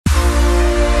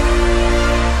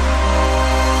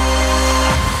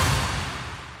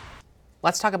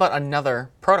let's talk about another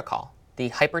protocol, the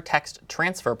Hypertext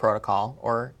Transfer Protocol,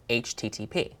 or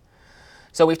HTTP.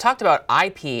 So we've talked about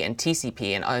IP and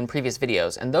TCP in previous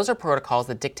videos, and those are protocols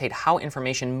that dictate how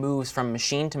information moves from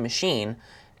machine to machine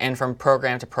and from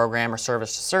program to program or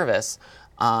service to service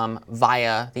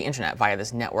via the internet, via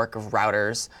this network of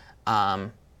routers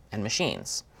and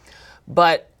machines.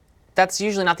 But that's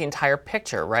usually not the entire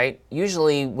picture, right?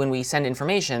 Usually when we send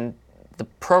information, the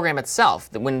program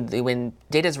itself, when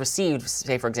data is received,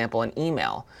 say for example an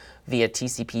email via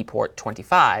TCP port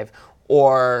 25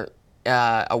 or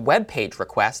a web page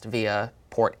request via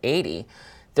port 80,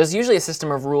 there's usually a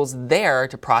system of rules there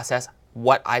to process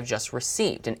what I've just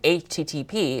received. And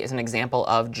HTTP is an example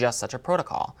of just such a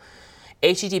protocol.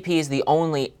 HTTP is the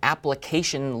only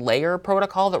application layer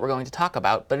protocol that we're going to talk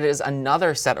about, but it is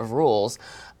another set of rules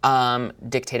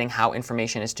dictating how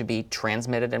information is to be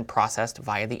transmitted and processed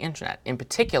via the internet. In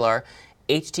particular,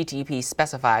 HTTP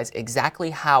specifies exactly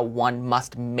how one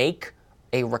must make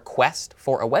a request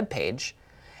for a web page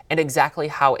and exactly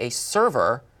how a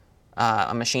server,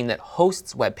 a machine that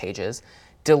hosts web pages,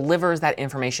 delivers that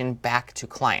information back to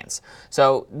clients.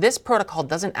 So this protocol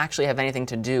doesn't actually have anything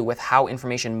to do with how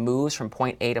information moves from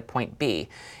point A to point B.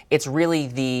 It's really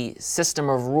the system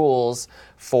of rules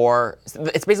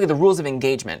it's basically the rules of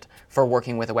engagement for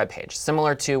working with a web page.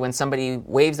 Similar to when somebody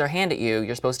waves their hand at you,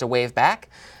 you're supposed to wave back.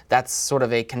 That's sort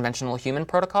of a conventional human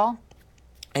protocol.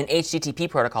 An HTTP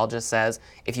protocol just says,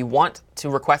 if you want to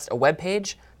request a web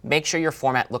page, make sure your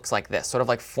format looks like this, sort of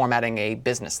like formatting a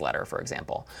business letter, for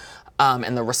example.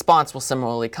 And the response will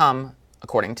similarly come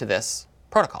according to this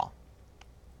protocol.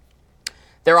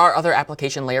 There are other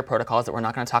application layer protocols that we're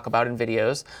not going to talk about in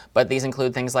videos, but these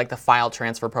include things like the file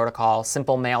transfer protocol,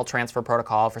 simple mail transfer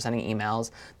protocol for sending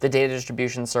emails, the data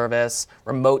distribution service,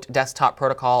 remote desktop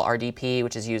protocol, RDP,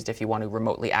 which is used if you want to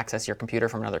remotely access your computer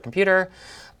from another computer,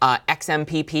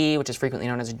 XMPP, which is frequently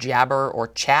known as Jabber or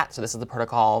Chat. So this is the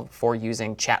protocol for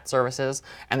using chat services.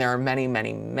 And there are many,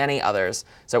 many, many others.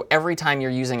 So every time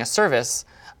you're using a service,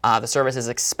 the service is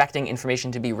expecting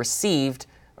information to be received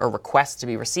or requests to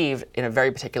be received in a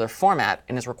very particular format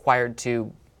and is required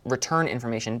to return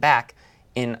information back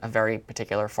in a very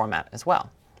particular format as well.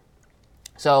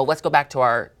 So let's go back to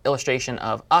our illustration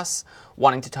of us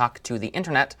wanting to talk to the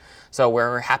internet. So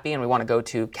we're happy and we want to go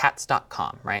to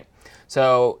cats.com, right?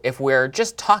 So if we're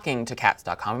just talking to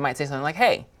cats.com, we might say something like,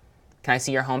 hey, can I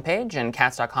see your homepage? And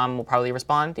cats.com will probably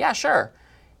respond, yeah, sure.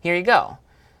 Here you go.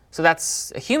 So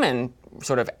that's a human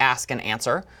sort of ask and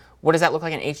answer. What does that look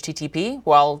like in HTTP?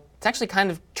 Well, it actually kind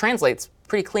of translates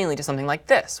pretty cleanly to something like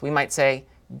this. We might say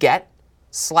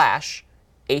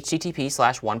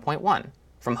get/HTTP/1.1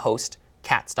 from host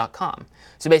cats.com.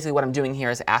 So basically what I'm doing here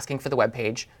is asking for the web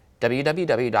page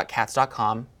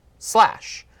www.cats.com/.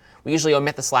 We usually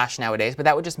omit the slash nowadays, but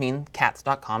that would just mean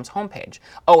cats.com's homepage.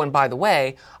 Oh, and by the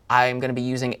way, I'm going to be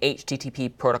using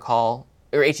HTTP protocol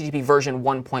or HTTP version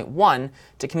 1.1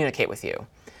 to communicate with you.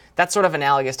 That's sort of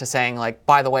analogous to saying, like,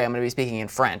 by the way, I'm going to be speaking in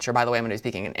French, or by the way, I'm going to be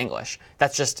speaking in English.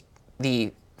 That's just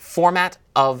the format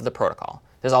of the protocol.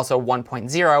 There's also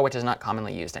 1.0, which is not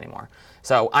commonly used anymore.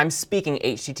 So I'm speaking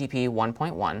HTTP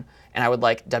 1.1, and I would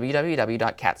like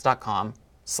www.cats.com/.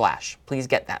 Please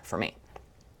get that for me.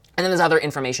 And then there's other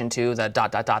information too,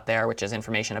 the ... there, which is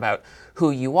information about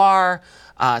who you are.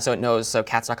 So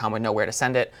cats.com would know where to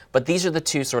send it. But these are the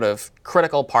two sort of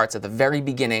critical parts at the very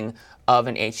beginning of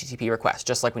an HTTP request.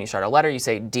 Just like when you start a letter, you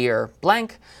say, dear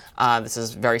blank. This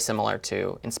is very similar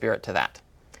in spirit to that.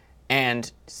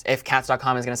 And if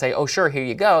cats.com is going to say, oh, sure, here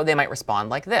you go, they might respond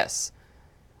like this.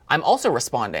 I'm also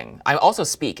responding. I also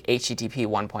speak HTTP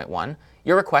 1.1.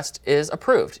 Your request is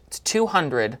approved. It's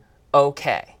 200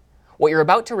 OK. What you're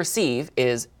about to receive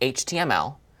is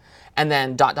HTML, and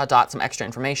then ... some extra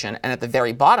information. And at the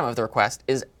very bottom of the request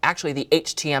is actually the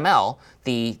HTML,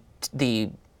 the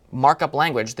markup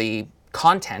language, the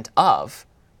content of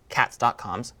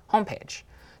cats.com's homepage.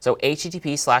 So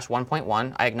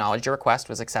HTTP/1.1, I acknowledge your request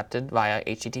was accepted via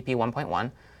HTTP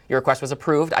 1.1. Your request was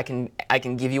approved. I can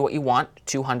give you what you want,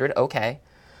 200 OK.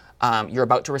 You're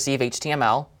about to receive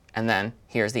HTML, and then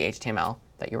here's the HTML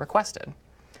that you requested.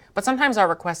 But sometimes our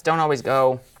requests don't always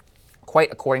go quite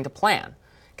according to plan.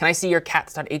 Can I see your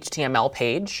cats.html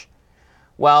page?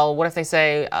 Well, what if they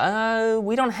say,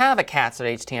 we don't have a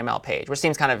cats.html page, which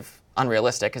seems kind of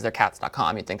unrealistic because they're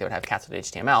cats.com. You'd think they would have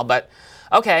cats.html. But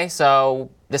OK, so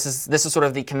this is sort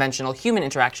of the conventional human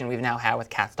interaction we've now had with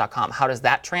cats.com. How does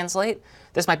that translate?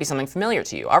 This might be something familiar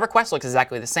to you. Our request looks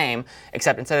exactly the same,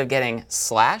 except instead of getting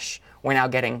 /, we're now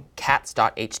getting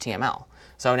cats.html.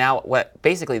 So now what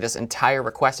basically this entire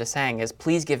request is saying is,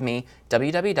 please give me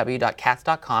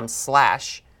www.cats.com/,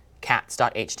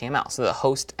 cats.html. So the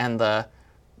host and the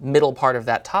middle part of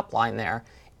that top line there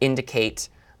indicate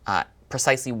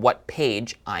precisely what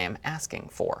page I am asking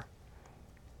for.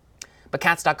 But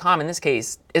cats.com in this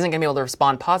case isn't going to be able to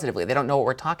respond positively. They don't know what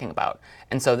we're talking about.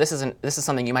 And so this is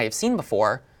something you might have seen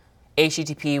before.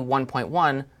 HTTP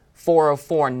 1.1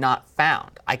 404 not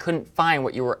found. I couldn't find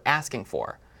what you were asking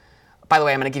for. By the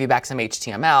way, I'm going to give you back some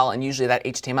HTML, and usually that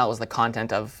HTML is the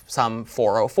content of some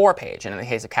 404 page. And in the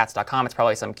case of cats.com, it's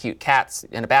probably some cute cats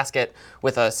in a basket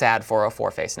with a sad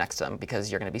 404 face next to them,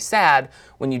 because you're going to be sad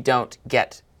when you don't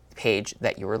get the page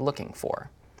that you were looking for.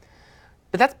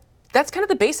 But that's kind of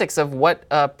the basics of what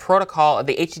a protocol,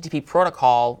 the HTTP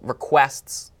protocol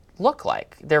requests look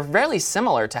like. They're very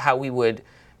similar to how we would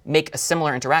make a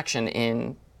similar interaction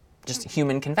in just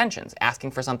human conventions,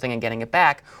 asking for something and getting it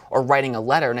back, or writing a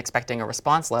letter and expecting a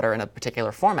response letter in a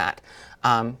particular format.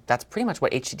 That's pretty much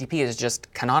what HTTP is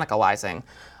just canonicalizing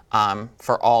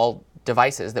for all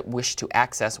devices that wish to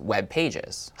access web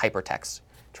pages, hypertext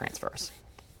transfers.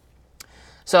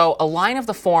 So a line of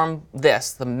the form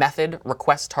the method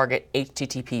request target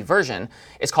HTTP version,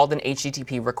 is called an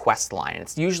HTTP request line.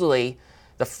 It's usually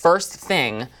the first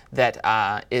thing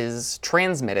that is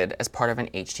transmitted as part of an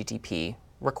HTTP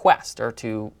request, or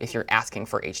if you're asking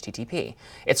for HTTP.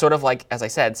 It's sort of like, as I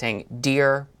said, saying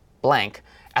dear blank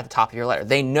at the top of your letter.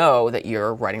 They know that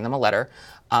you're writing them a letter.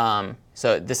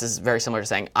 So this is very similar to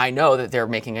saying, I know that they're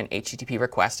making an HTTP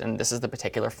request, and this is the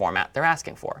particular format they're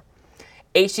asking for.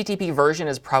 HTTP version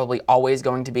is probably always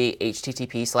going to be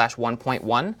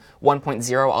HTTP/1.1.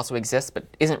 1.0 also exists, but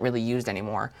isn't really used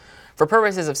anymore. For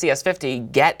purposes of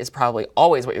CS50, GET is probably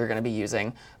always what you're going to be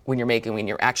using when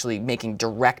you're actually making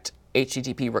direct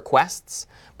HTTP requests.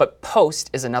 But POST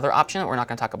is another option that we're not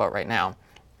going to talk about right now.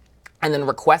 And then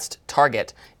request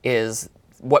target is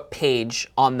what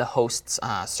page on the host's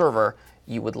server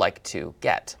you would like to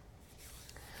get.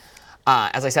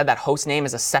 As I said, that host name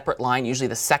is a separate line, usually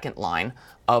the second line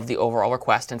of the overall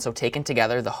request. And so taken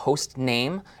together, the host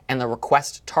name and the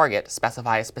request target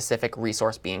specify a specific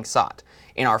resource being sought.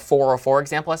 In our 404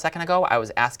 example a second ago, I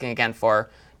was asking again for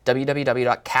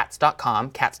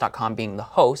www.cats.com, cats.com being the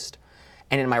host.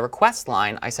 And in my request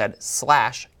line, I said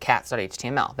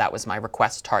 /cats.html. That was my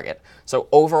request target. So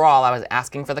overall, I was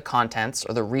asking for the contents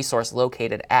or the resource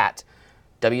located at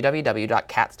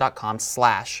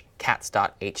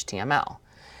www.cats.com/cats.html.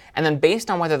 And then based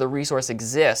on whether the resource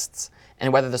exists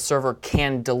and whether the server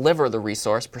can deliver the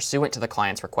resource pursuant to the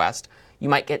client's request, you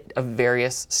might get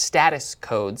various status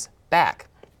codes back.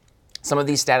 Some of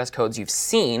these status codes you've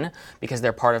seen because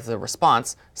they're part of the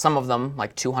response. Some of them,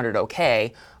 like 200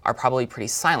 OK, are probably pretty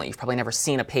silent. You've probably never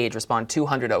seen a page respond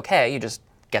 200 OK. You just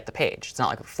get the page. It's not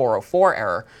like a 404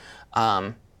 error,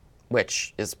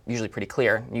 which is usually pretty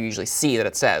clear. You usually see that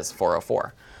it says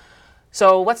 404.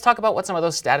 So let's talk about what some of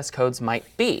those status codes might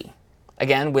be.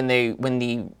 Again, when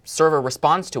the server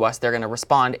responds to us, they're going to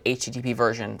respond HTTP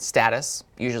version status,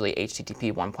 usually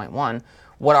HTTP 1.1.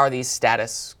 What are these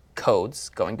status codes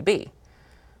going to be?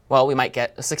 Well, we might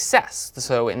get a success.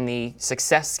 So in the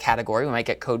success category, we might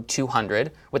get code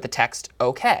 200 with the text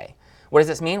OK. What does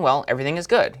this mean? Well, everything is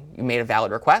good. You made a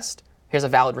valid request. Here's a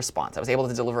valid response. I was able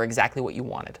to deliver exactly what you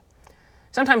wanted.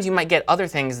 Sometimes you might get other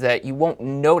things that you won't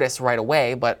notice right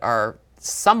away, but are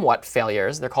somewhat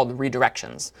failures. They're called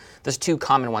redirections. There's two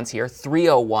common ones here.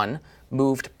 301,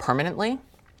 moved permanently.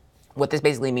 What this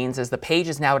basically means is the page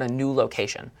is now at a new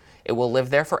location. It will live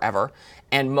there forever,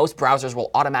 and most browsers will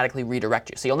automatically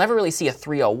redirect you. So you'll never really see a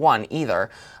 301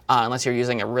 either, unless you're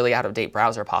using a really out-of-date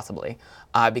browser possibly,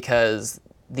 because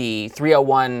the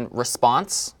 301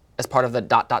 response, as part of the ...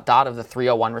 of the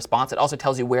 301 response, it also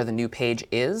tells you where the new page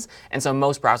is, and so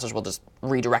most browsers will just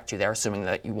redirect you there, assuming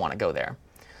that you want to go there.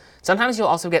 Sometimes you'll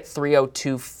also get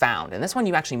 302 found, and this one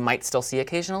you actually might still see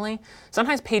occasionally.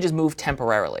 Sometimes pages move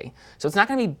temporarily, so it's not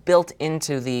going to be built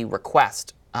into the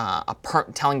request,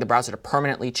 telling the browser to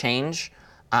permanently change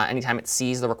anytime it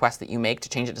sees the request that you make to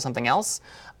change it to something else.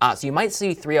 So you might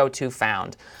see 302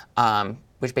 found,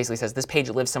 which basically says this page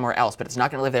lives somewhere else, but it's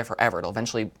not going to live there forever. It'll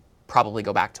eventually probably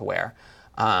go back to where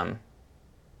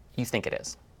you think it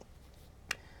is.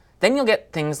 Then you'll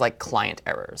get things like client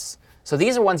errors. So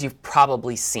these are ones you've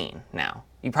probably seen now.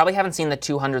 You probably haven't seen the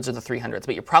 200s or the 300s,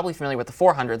 but you're probably familiar with the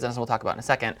 400s, as we'll talk about in a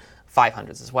second,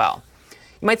 500s as well.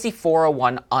 You might see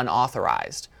 401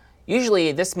 unauthorized.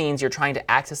 Usually this means you're trying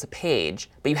to access a page,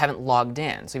 but you haven't logged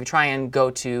in. So if you try and go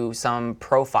to some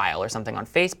profile or something on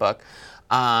Facebook,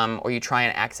 or you try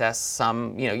and access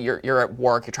some, you're at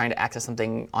work, you're trying to access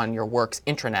something on your work's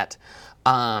intranet,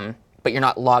 but you're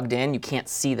not logged in, you can't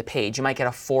see the page, you might get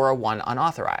a 401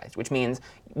 unauthorized, which means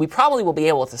we probably will be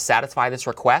able to satisfy this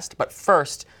request, but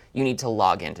first you need to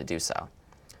log in to do so.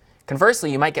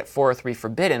 Conversely, you might get 403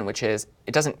 forbidden, which is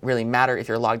it doesn't really matter if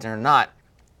you're logged in or not.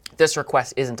 This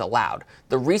request isn't allowed.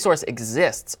 The resource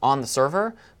exists on the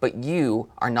server, but you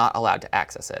are not allowed to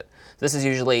access it. This is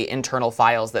usually internal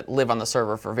files that live on the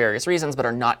server for various reasons, but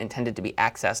are not intended to be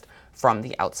accessed from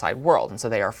the outside world. And so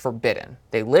they are forbidden.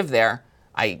 They live there.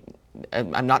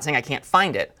 I'm not saying I can't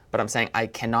find it, but I'm saying I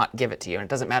cannot give it to you. And it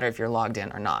doesn't matter if you're logged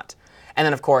in or not. And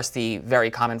then, of course, the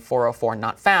very common 404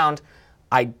 not found.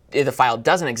 If the file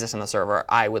doesn't exist on the server,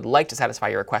 I would like to satisfy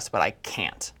your request, but I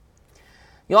can't.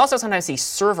 You'll also sometimes see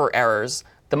server errors,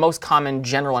 the most common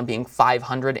general one being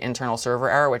 500 internal server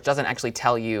error, which doesn't actually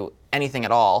tell you anything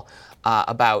at all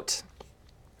about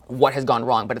what has gone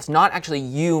wrong. But it's not actually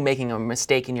you making a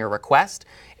mistake in your request.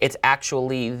 It's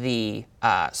actually the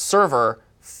server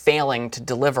failing to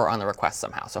deliver on the request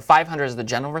somehow. So 500 is the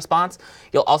general response.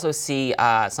 You'll also see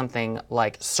something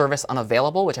like service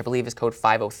unavailable, which I believe is code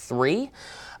 503,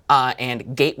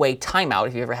 and gateway timeout.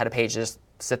 If you ever had a page just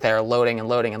sit there loading and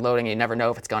loading and loading, and you never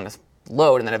know if it's going to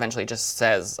load, and then eventually just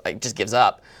says, just gives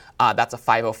up. That's a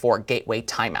 504 gateway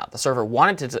timeout. The server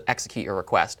wanted to execute your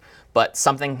request, but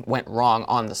something went wrong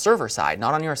on the server side,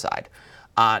 not on your side,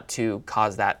 to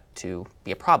cause that to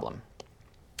be a problem.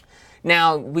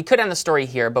 Now, we could end the story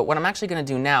here, but what I'm actually going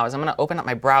to do now is I'm going to open up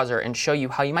my browser and show you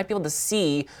how you might be able to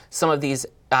see some of these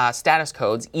status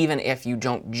codes, even if you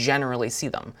don't generally see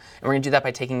them. And we're going to do that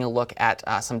by taking a look at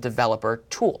some developer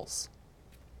tools.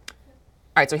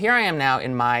 All right, so here I am now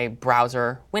in my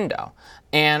browser window.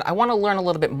 And I want to learn a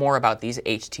little bit more about these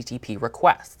HTTP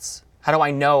requests. How do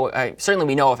I know? Certainly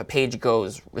we know if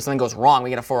something goes wrong, we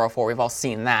get a 404. We've all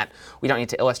seen that. We don't need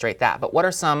to illustrate that. But what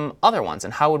are some other ones?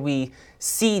 And how would we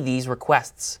see these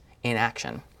requests in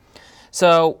action?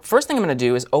 So first thing I'm going to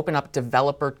do is open up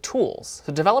developer tools.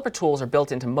 So developer tools are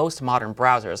built into most modern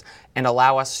browsers and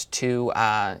allow us to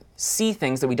see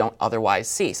things that we don't otherwise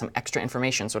see, some extra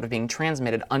information sort of being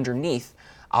transmitted underneath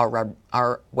our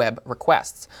web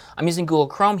requests. I'm using Google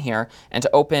Chrome here, and to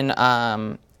open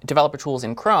developer tools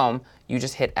in Chrome, you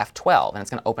just hit F12, and it's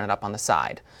going to open it up on the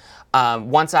side.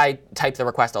 Once I type the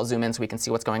request, I'll zoom in so we can see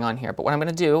what's going on here. But what I'm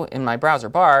going to do in my browser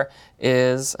bar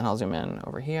is, and I'll zoom in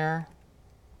over here,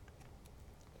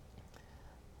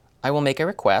 I will make a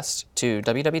request to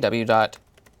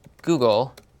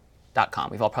www.google.com.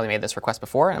 We've all probably made this request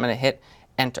before, and I'm going to hit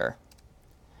Enter.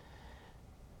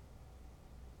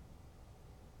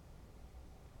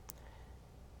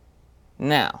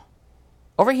 Now,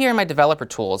 over here in my developer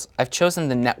tools, I've chosen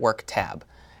the network tab.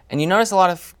 And you notice a lot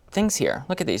of things here.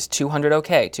 Look at these, 200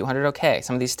 OK, 200 OK,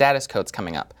 some of these status codes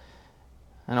coming up.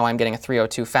 I know I'm getting a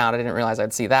 302 found. I didn't realize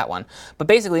I'd see that one. But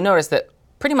basically notice that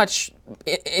pretty much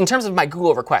in terms of my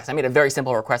Google request, I made a very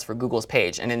simple request for Google's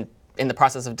page. And in the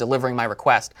process of delivering my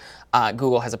request,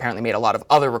 Google has apparently made a lot of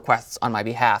other requests on my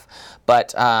behalf.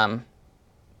 But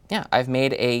yeah, I've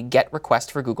made a GET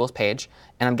request for Google's page,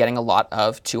 and I'm getting a lot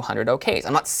of 200 OKs.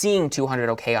 I'm not seeing 200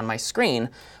 OK on my screen,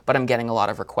 but I'm getting a lot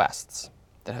of requests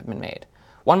that have been made.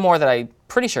 One more that I'm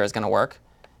pretty sure is going to work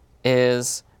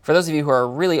is, for those of you who are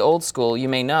really old school, you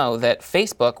may know that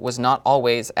Facebook was not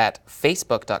always at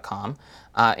facebook.com.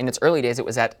 In its early days, it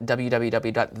was at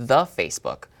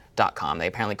www.thefacebook.com. They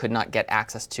apparently could not get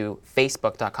access to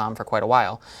facebook.com for quite a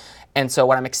while. And so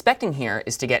what I'm expecting here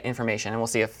is to get information, and we'll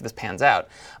see if this pans out.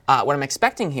 What I'm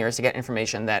expecting here is to get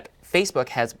information that Facebook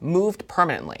has moved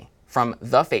permanently from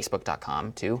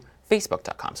thefacebook.com to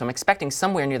facebook.com. So I'm expecting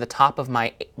somewhere near the top of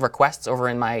my requests over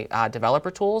in my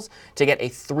developer tools to get a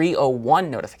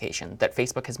 301 notification that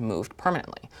Facebook has moved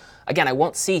permanently. Again, I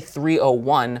won't see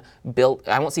 301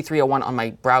 on my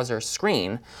browser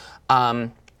screen.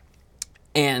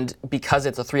 And because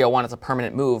it's a 301, it's a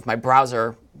permanent move, my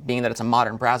browser, being that it's a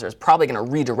modern browser, is probably going to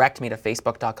redirect me to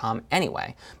facebook.com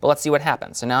anyway. But let's see what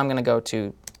happens. So now I'm going to go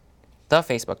to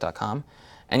thefacebook.com.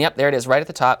 And yep, there it is right at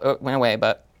the top. Oh, it went away,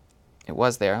 but it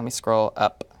was there. Let me scroll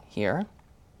up here.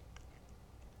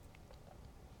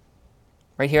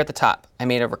 Right here at the top, I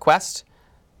made a request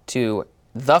to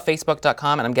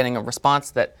thefacebook.com, and I'm getting a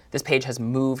response that this page has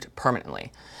moved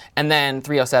permanently. And then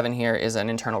 307 here is an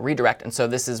internal redirect, and so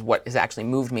this is what has actually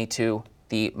moved me to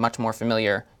the much more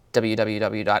familiar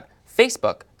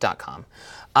www.facebook.com.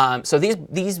 So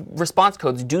these response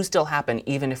codes do still happen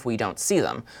even if we don't see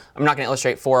them. I'm not going to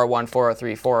illustrate 401,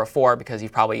 403, 404 because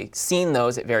you've probably seen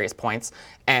those at various points.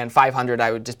 And 500,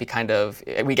 I would just be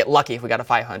we get lucky if we got a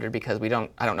 500 because I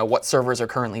don't know what servers are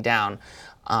currently down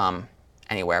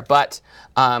anywhere. But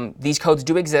these codes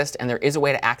do exist, and there is a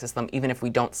way to access them even if we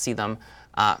don't see them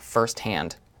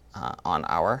firsthand on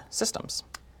our systems.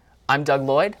 I'm Doug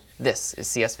Lloyd. This is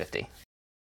CS50.